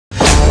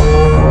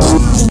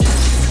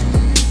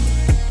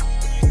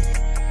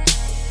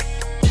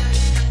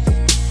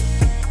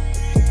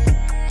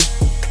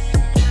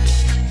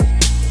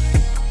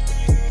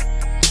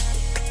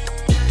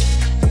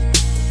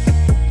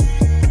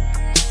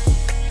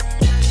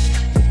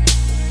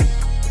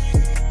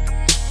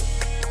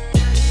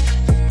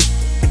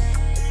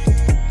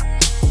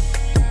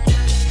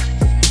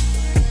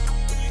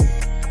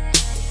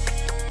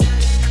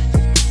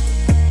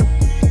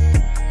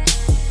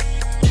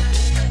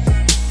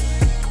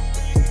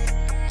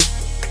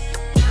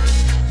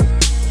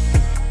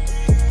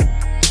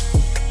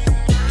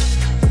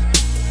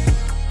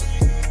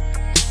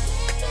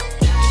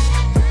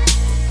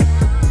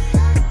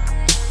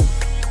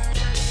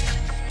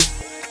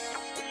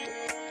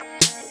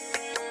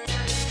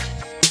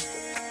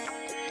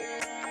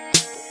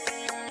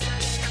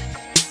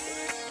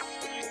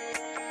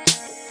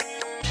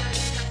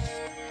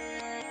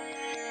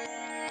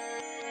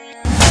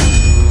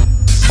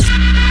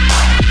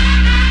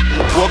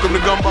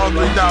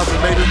Gumball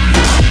 3000, baby.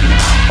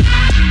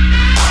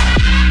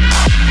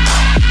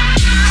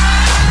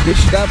 This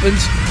shit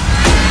happens.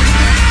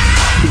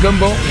 The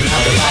Gumball. 1,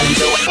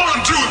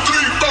 2,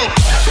 3, 4.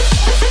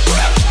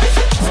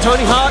 It's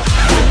Tony Hawk.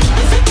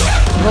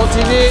 Revolt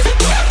TV.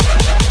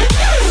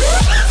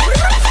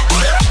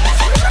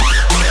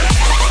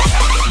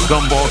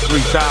 Gumball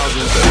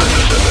 3000.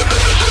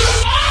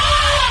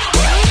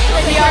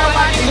 We are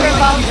watching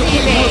Revolt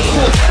TV.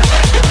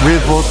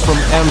 Revolt from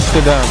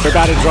Amsterdam. We're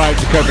about to drive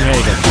to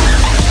Copenhagen.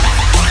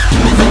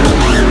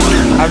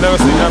 I've never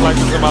seen nothing like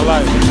this in my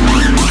life.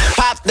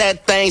 Pop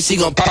that thing, she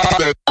gon' pop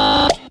it.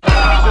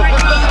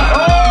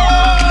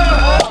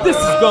 This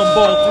is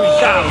Gumball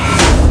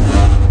 3000.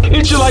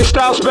 It's your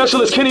lifestyle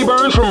specialist Kenny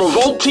Burns from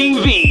Revolt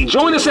TV.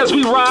 Join us as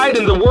we ride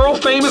in the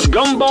world-famous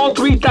Gumball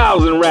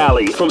 3000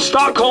 rally from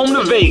Stockholm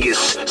to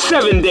Vegas.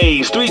 7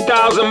 days,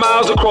 3,000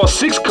 miles across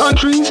 6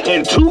 countries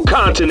and 2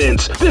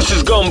 continents. This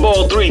is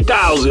Gumball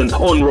 3000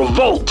 on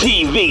Revolt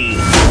TV.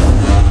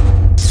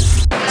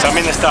 So I'm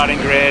in the starting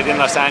grid in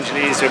Los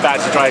Angeles. We're about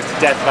to drive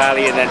to Death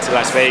Valley and then to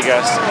Las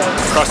Vegas.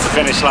 Cross the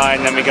finish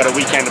line, then we got a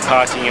weekend of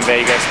partying in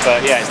Vegas.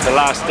 But yeah, it's the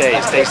last day.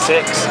 It's day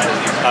 6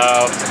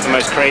 of the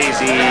most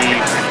crazy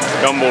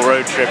Gumball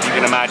road trip you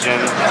can imagine.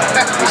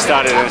 We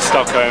started in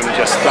Stockholm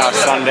just last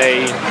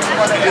Sunday.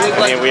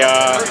 And here we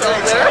are.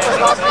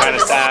 Kind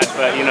of sad,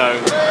 but you know,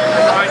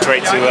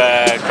 great to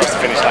cross the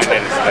finish line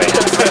later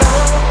today.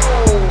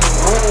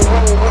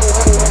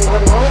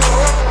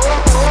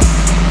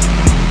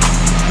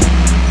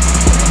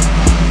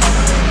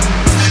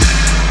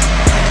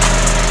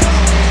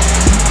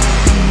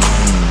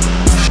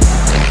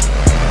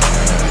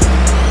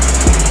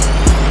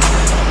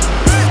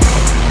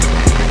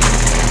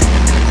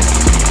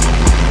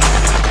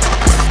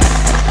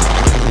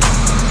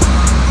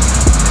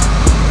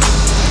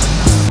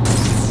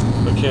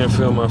 Can't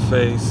feel my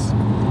face.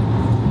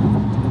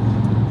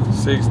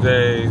 6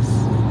 days.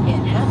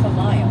 In half a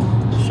mile.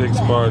 6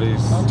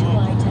 parties.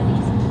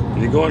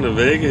 You're going to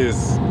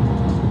Vegas.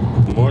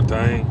 More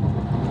time.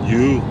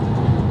 You.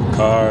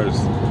 Cars.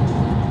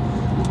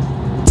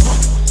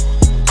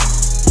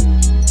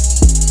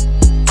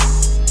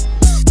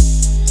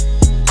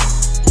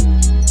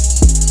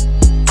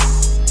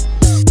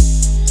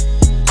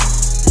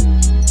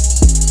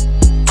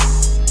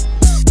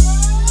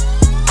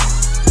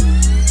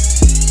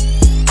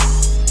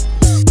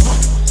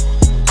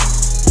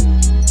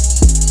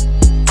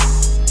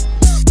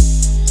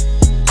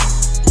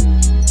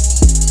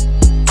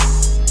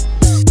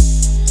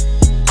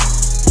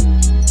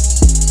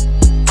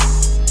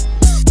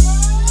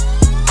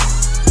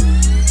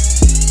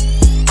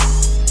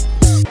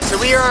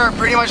 We are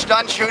pretty much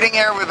done shooting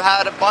here. We've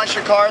had a bunch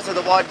of cars at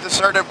the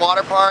deserted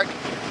water park.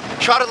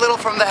 Shot a little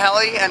from the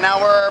heli, and now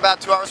we're about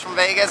 2 hours from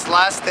Vegas,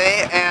 last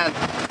day, and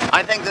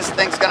I think this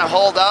thing's gonna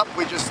hold up.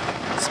 We just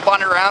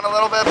spun it around a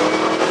little bit.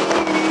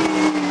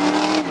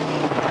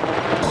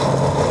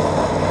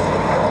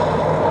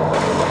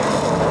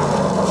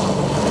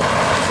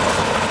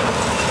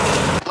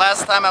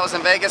 Last time I was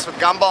in Vegas with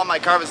Gumball, my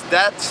car was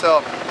dead,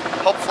 so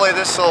hopefully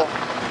this will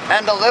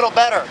end a little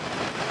better.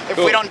 If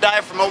we don't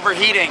die from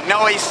overheating.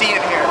 No AC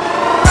in here.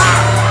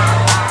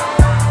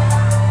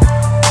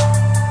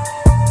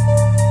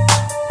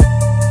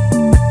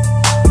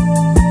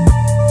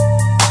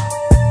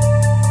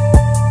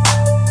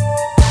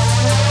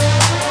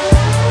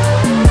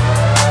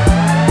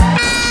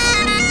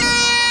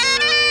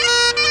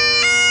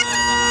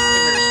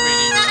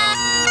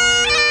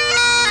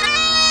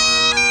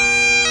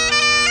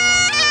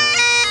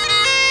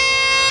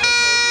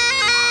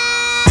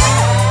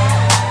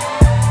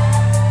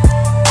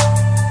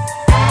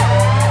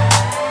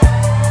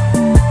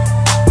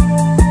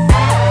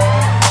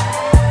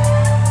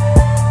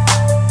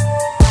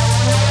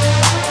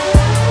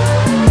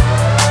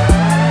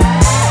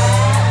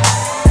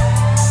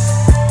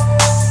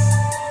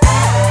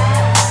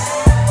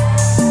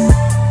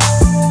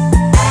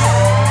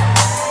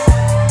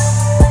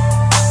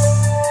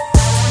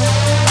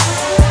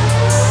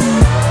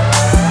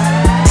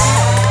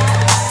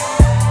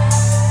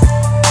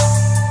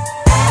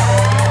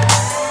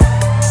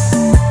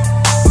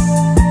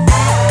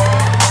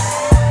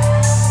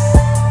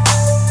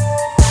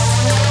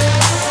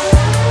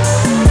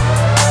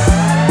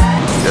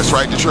 That's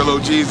right, the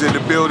Trilogy's in the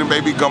building,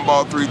 baby.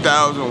 Gumball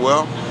 3000.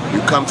 Well, we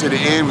come to the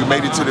end. We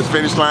made it to the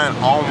finish line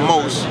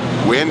almost.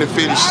 We're in the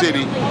finished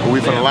city. We're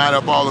finna line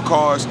up all the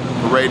cars.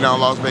 We're ready down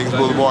Las Vegas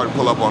Boulevard and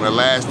pull up on the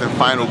last and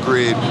final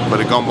grid for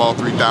the Gumball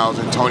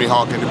 3000. Tony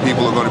Hawk and the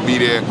people are gonna be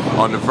there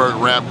on the vert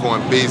ramp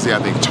going busy. I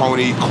think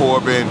Tony,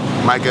 Corbin,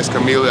 Mike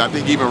Escamilla, I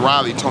think even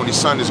Riley, Tony's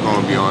son, is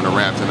gonna be on the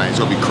ramp tonight.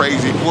 So it'll be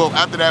crazy. Well,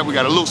 after that, we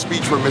got a little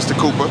speech from Mr.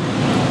 Cooper.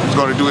 He's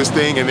gonna do his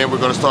thing, and then we're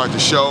gonna start the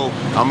show.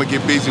 I'm gonna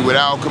get busy with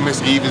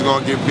Alchemist. Eve is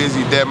gonna get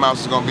busy. Deadmau5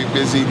 is gonna be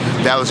busy.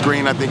 Dallas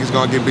Green, I think, is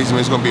gonna get busy. Man,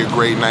 it's gonna be a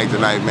great night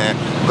tonight, man.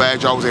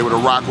 Glad y'all was able to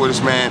rock with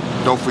us, man.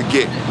 Don't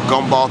forget,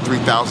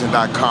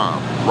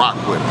 Gumball3000.com. Rock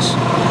with us.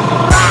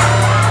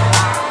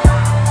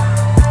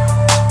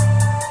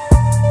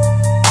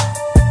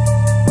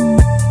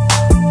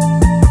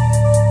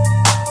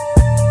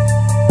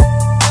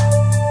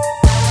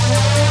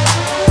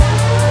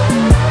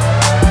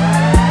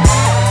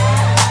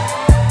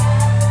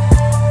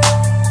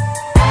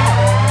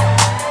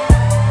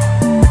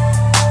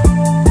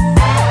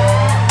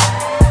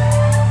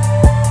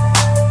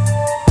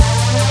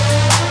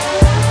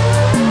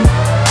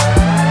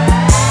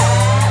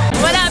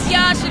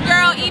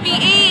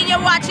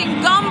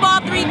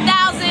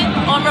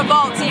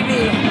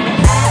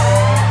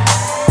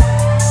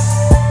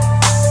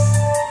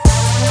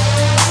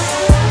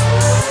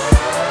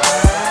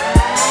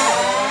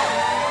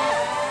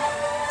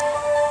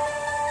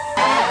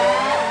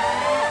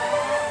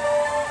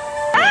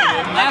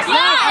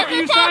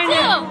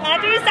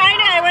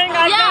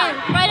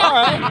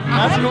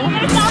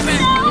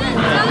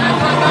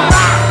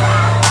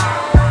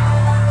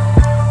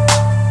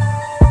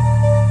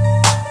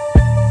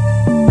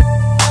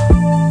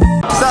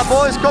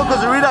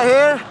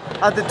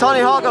 at the Tony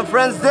Hawk and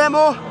Friends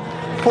demo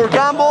for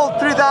Gumball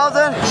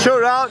 3000.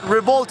 Shout out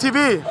Revolt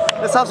TV.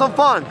 Let's have some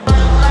fun.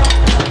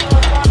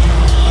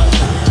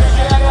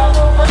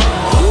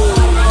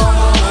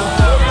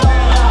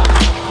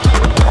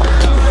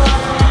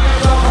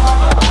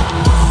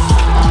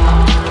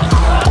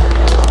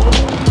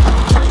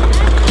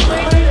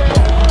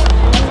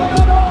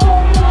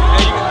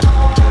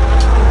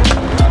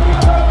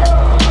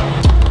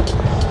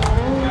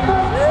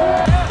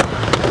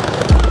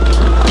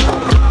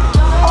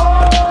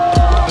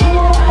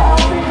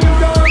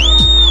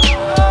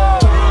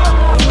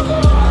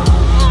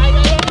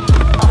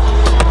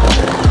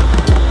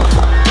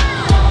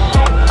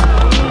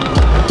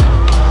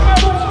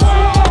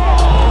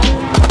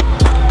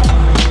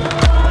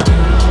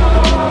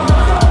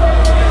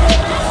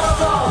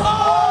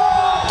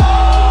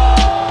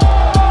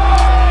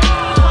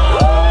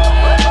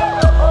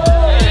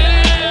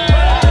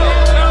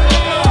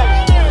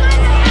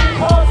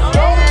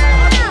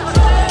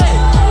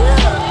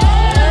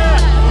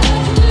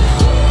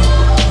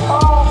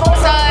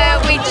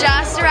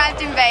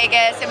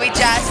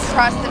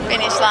 Across the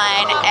finish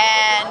line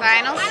and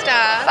final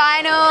stop.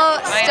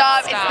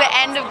 It's the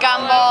end of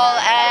Gumball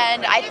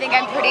and I think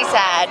I'm pretty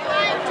sad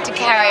to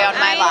carry on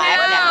my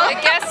life now.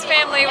 The guest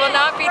family will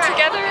not be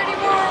together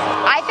anymore.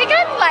 I think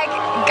I'm like,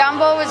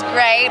 Gumball was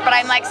great, but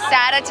I'm like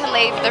sadder to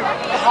leave the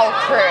whole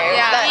crew.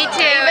 Yeah, me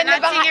too. Even the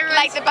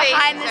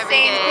behind the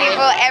scenes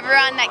people,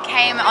 everyone that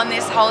came on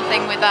this whole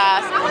thing with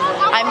us,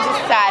 I'm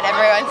just sad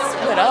everyone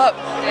split up.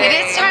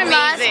 This time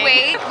last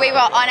week, we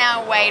were on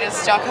our way to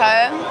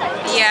Stockholm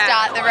to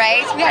start the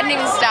race. We hadn't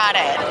even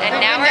started. And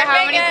now we're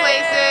how many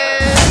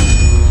places?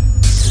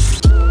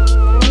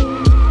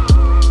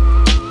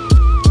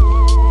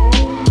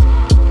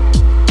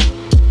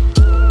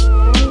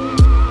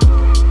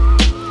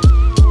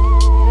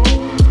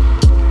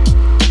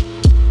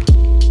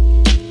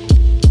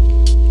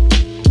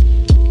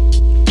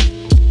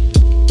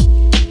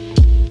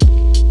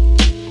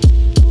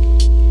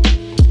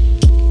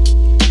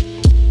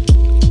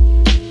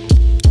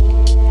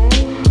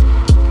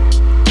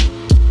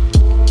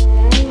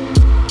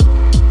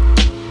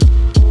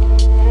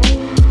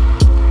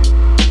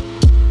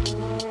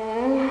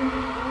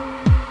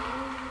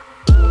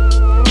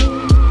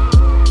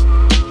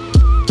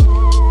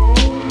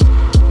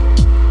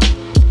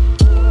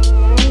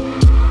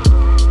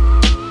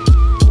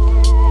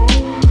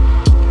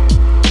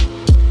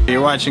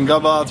 You're watching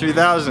Gumball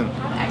 3000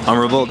 on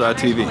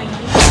Revolt.tv.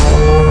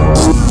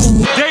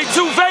 Day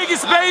 2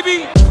 Vegas,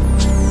 baby!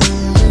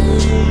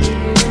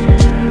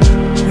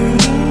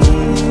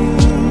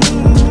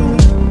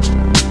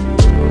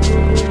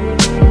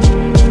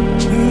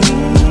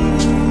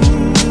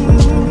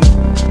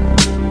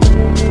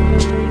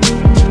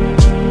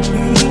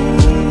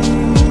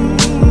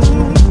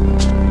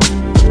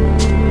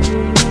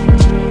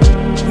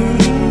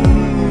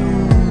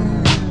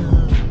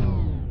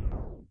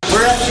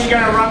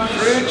 Going to run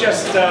through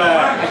just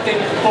I think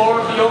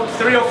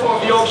 3 or 4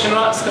 of the auction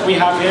lots that we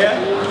have here.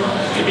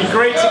 It'd be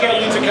great to get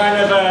you to kind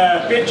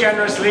of bid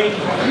generously,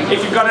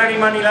 if you've got any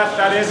money left,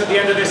 that is, at the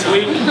end of this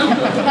week.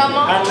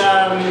 And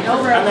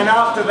then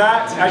after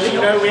that, as you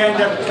know, we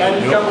end up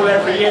getting Gumball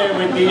every year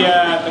with the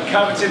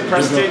coveted,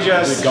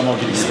 prestigious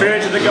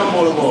Spirit of the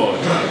Gumball Award.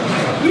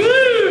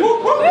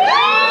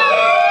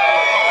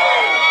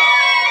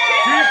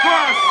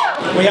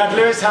 We had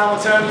Lewis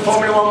Hamilton,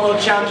 Formula 1 World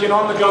Champion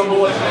on the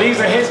Gumball. These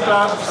are his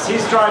gloves,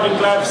 his driving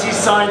gloves, he's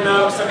signed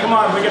those. So come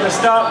on, we're going to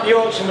start the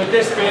auction with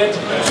this bid.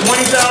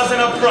 20,000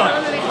 up front.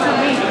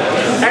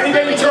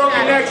 Anybody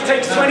talking next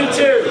takes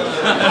 22.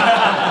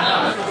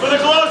 For the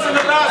gloves and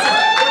the basket.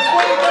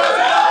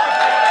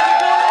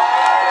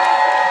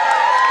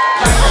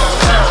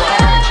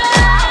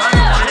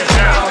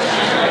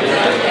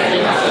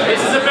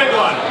 This is a big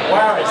one.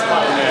 Wow, it's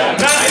fun.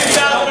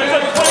 19,000,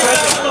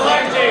 20,000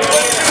 behind you.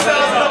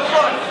 22,000 up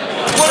front.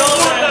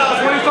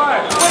 25,000.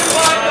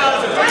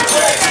 25,000.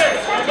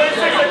 26.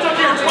 26. I took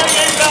you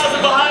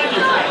 28,000 behind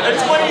you. And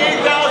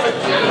 28,000.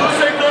 Who's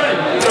say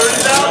 30?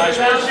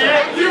 30,000.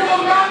 You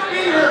will not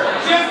be here.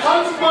 She has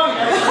tons of money.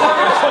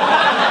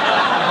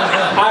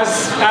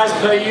 As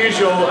per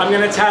usual, I'm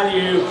going to tell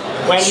you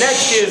when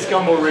next year's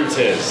Gumball route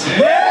is.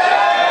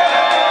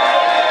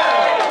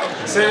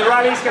 So the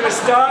rally's going to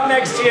start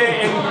next year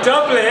in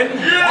Dublin.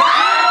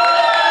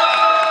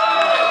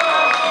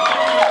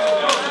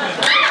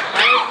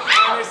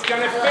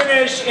 Going to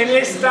finish in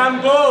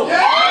Istanbul.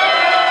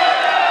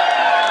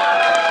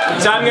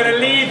 So I'm going to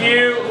leave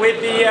you with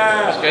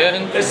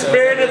the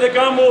Spirit of the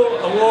Gumball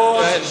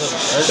Award.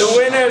 The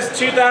winners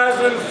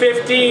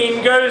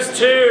 2015 goes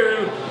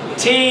to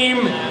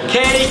Team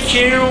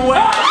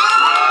KQ.